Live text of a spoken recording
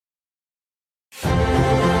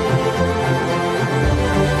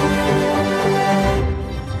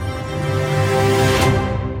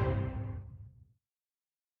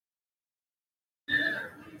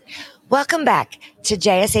Welcome back to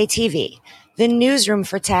JSA TV, the newsroom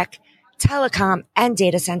for tech, telecom, and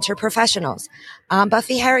data center professionals. I'm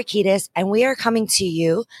Buffy Harakitis, and we are coming to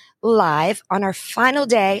you live on our final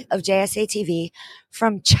day of JSA TV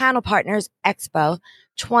from Channel Partners Expo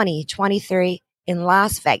 2023 in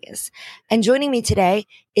Las Vegas. And joining me today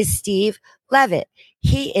is Steve Leavitt.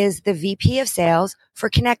 He is the VP of Sales for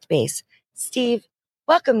Connectbase. Steve,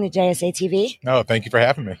 welcome to JSA TV. Oh, thank you for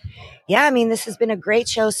having me. Yeah, I mean, this has been a great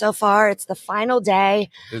show so far. It's the final day.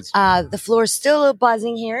 The floor is still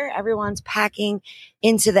buzzing here. Everyone's packing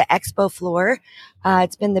into the expo floor.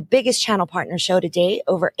 It's been the biggest channel partner show to date,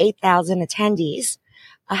 over 8,000 attendees.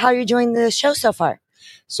 How are you enjoying the show so far?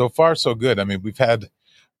 So far, so good. I mean, we've had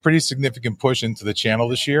pretty significant push into the channel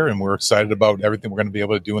this year, and we're excited about everything we're going to be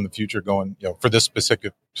able to do in the future going, for this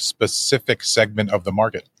specific segment of the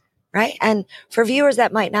market. Right. And for viewers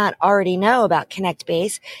that might not already know about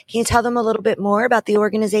Connectbase, can you tell them a little bit more about the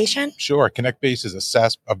organization? Sure. Connectbase is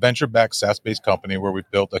a venture-backed SaaS-based company where we've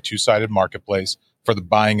built a two-sided marketplace for the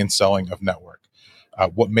buying and selling of network.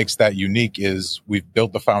 What makes that unique is we've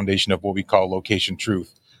built the foundation of what we call location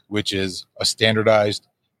truth, which is a standardized,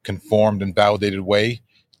 conformed, and validated way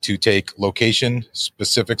to take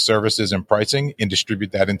location-specific services and pricing and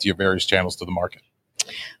distribute that into your various channels to the market.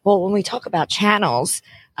 Well, when we talk about channels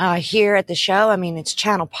here at the show, I mean, it's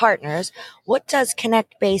channel partners. What does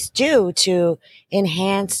Connectbase do to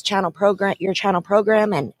enhance your channel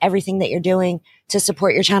program and everything that you're doing to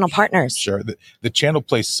support your channel partners? Sure. The channel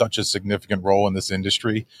plays such a significant role in this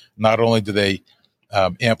industry. Not only do they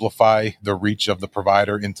amplify the reach of the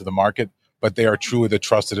provider into the market, but they are truly the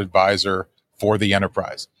trusted advisor for the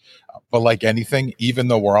enterprise. But like anything, even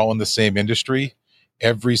though we're all in the same industry,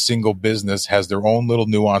 every single business has their own little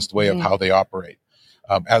nuanced way of how they operate.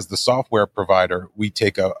 As the software provider, we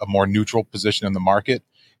take a more neutral position in the market,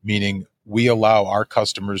 meaning we allow our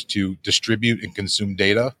customers to distribute and consume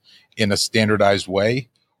data in a standardized way,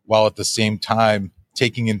 while at the same time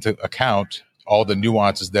taking into account all the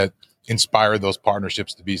nuances that inspire those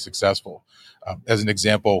partnerships to be successful. As an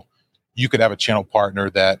example, you could have a channel partner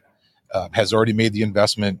that has already made the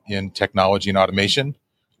investment in technology and automation.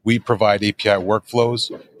 We provide API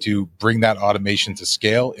workflows to bring that automation to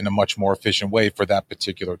scale in a much more efficient way for that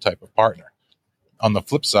particular type of partner. On the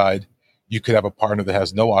flip side, you could have a partner that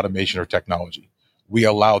has no automation or technology. We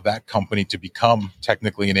allow that company to become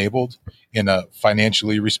technically enabled in a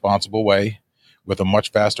financially responsible way with a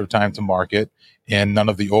much faster time to market and none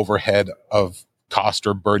of the overhead of cost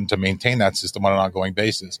or burden to maintain that system on an ongoing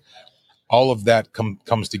basis. All of that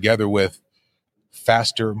comes together with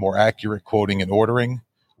faster, more accurate quoting and ordering,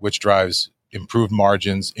 which drives improved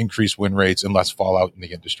margins, increased win rates, and less fallout in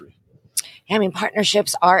the industry. I mean,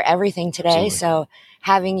 partnerships are everything today. Absolutely. So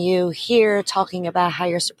having you here talking about how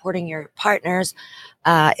you're supporting your partners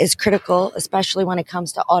is critical, especially when it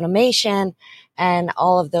comes to automation and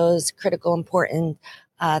all of those critical, important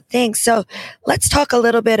things. So let's talk a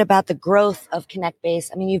little bit about the growth of Connectbase.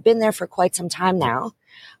 I mean, you've been there for quite some time now,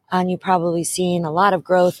 and you've probably seen a lot of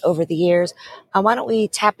growth over the years. Why don't we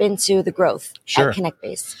tap into the growth at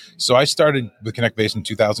Connectbase? So I started with Connectbase in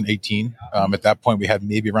 2018. At that point, we had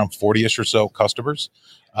maybe around 40-ish or so customers.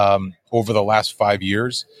 Over the last 5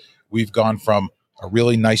 years, we've gone from a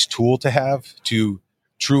really nice tool to have to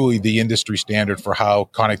truly the industry standard for how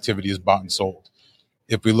connectivity is bought and sold.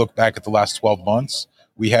 If we look back at the last 12 months,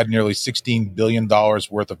 we had nearly $16 billion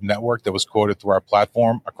worth of network that was quoted through our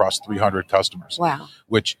platform across 300 customers. Wow.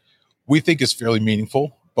 Which we think is fairly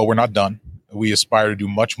meaningful, but we're not done. We aspire to do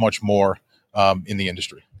much, much more in the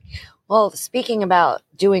industry. Well, speaking about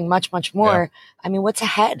doing much, much more, I mean, what's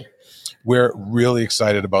ahead? We're really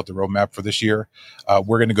excited about the roadmap for this year.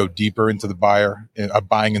 We're going to go deeper into the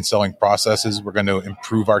buying and selling processes. We're going to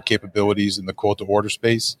improve our capabilities in the quote to order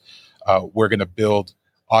space. We're going to build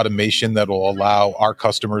automation that will allow our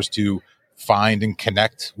customers to find and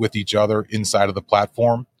connect with each other inside of the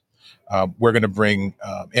platform. We're going to bring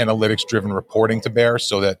analytics-driven reporting to bear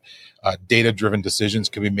so that data-driven decisions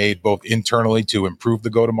can be made both internally to improve the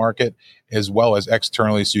go-to-market as well as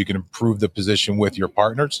externally so you can improve the position with your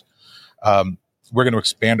partners. We're going to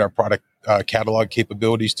expand our product catalog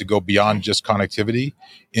capabilities to go beyond just connectivity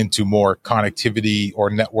into more connectivity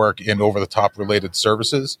or network and over-the-top related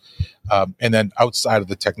services. And then outside of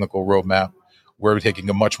the technical roadmap, we're taking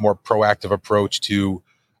a much more proactive approach to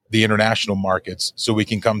the international markets so we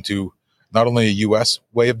can come to not only a U.S.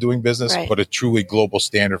 way of doing business, but a truly global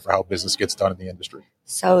standard for how business gets done in the industry.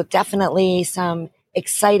 So definitely some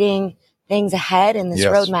exciting things ahead in this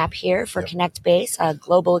roadmap here for Connectbase,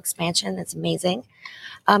 global expansion. It's amazing.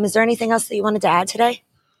 Is there anything else that you wanted to add today?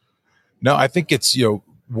 No, I think it's,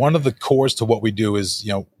 one of the cores to what we do is,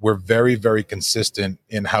 we're very, very consistent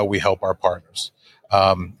in how we help our partners.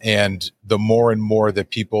 And the more and more that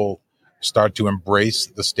people start to embrace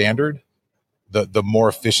the standard, the more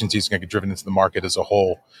efficiency is going to get driven into the market as a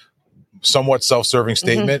whole. Somewhat self-serving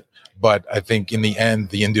statement, but I think in the end,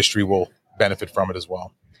 the industry will benefit from it as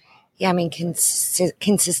well. Yeah, I mean,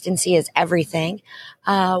 consistency is everything.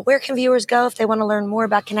 Where can viewers go if they want to learn more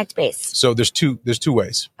about Connectbase? So there's two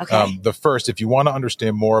ways. Okay. The first, if you want to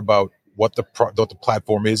understand more about what the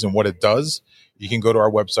platform is and what it does, you can go to our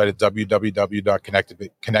website at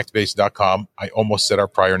www.connectbase.com. I almost said our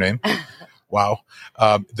prior name. Wow.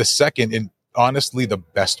 The second, and honestly the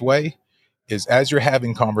best way, is as you're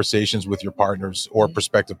having conversations with your partners or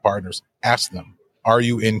prospective partners, ask them, are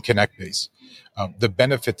you in Connectbase? The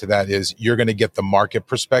benefit to that is you're going to get the market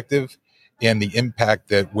perspective and the impact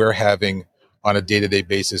that we're having on a day-to-day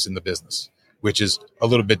basis in the business, which is a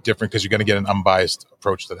little bit different because you're going to get an unbiased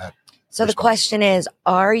approach to that. So the question is,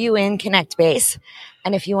 are you in Connectbase?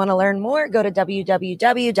 And if you want to learn more, go to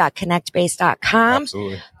www.connectbase.com.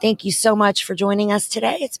 Absolutely. Thank you so much for joining us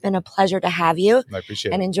today. It's been a pleasure to have you. I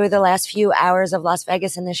appreciate and it. enjoy the last few hours of Las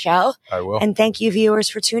Vegas in the show. I will. And thank you, viewers,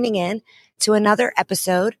 for tuning in to another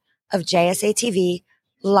episode of JSA TV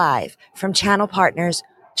live from Channel Partners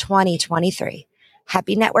 2023.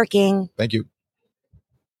 Happy networking. Thank you.